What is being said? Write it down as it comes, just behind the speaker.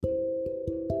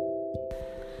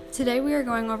Today we are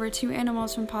going over 2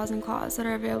 animals from Paws and Claws that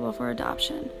are available for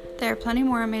adoption. There are plenty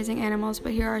more amazing animals,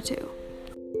 but here are 2.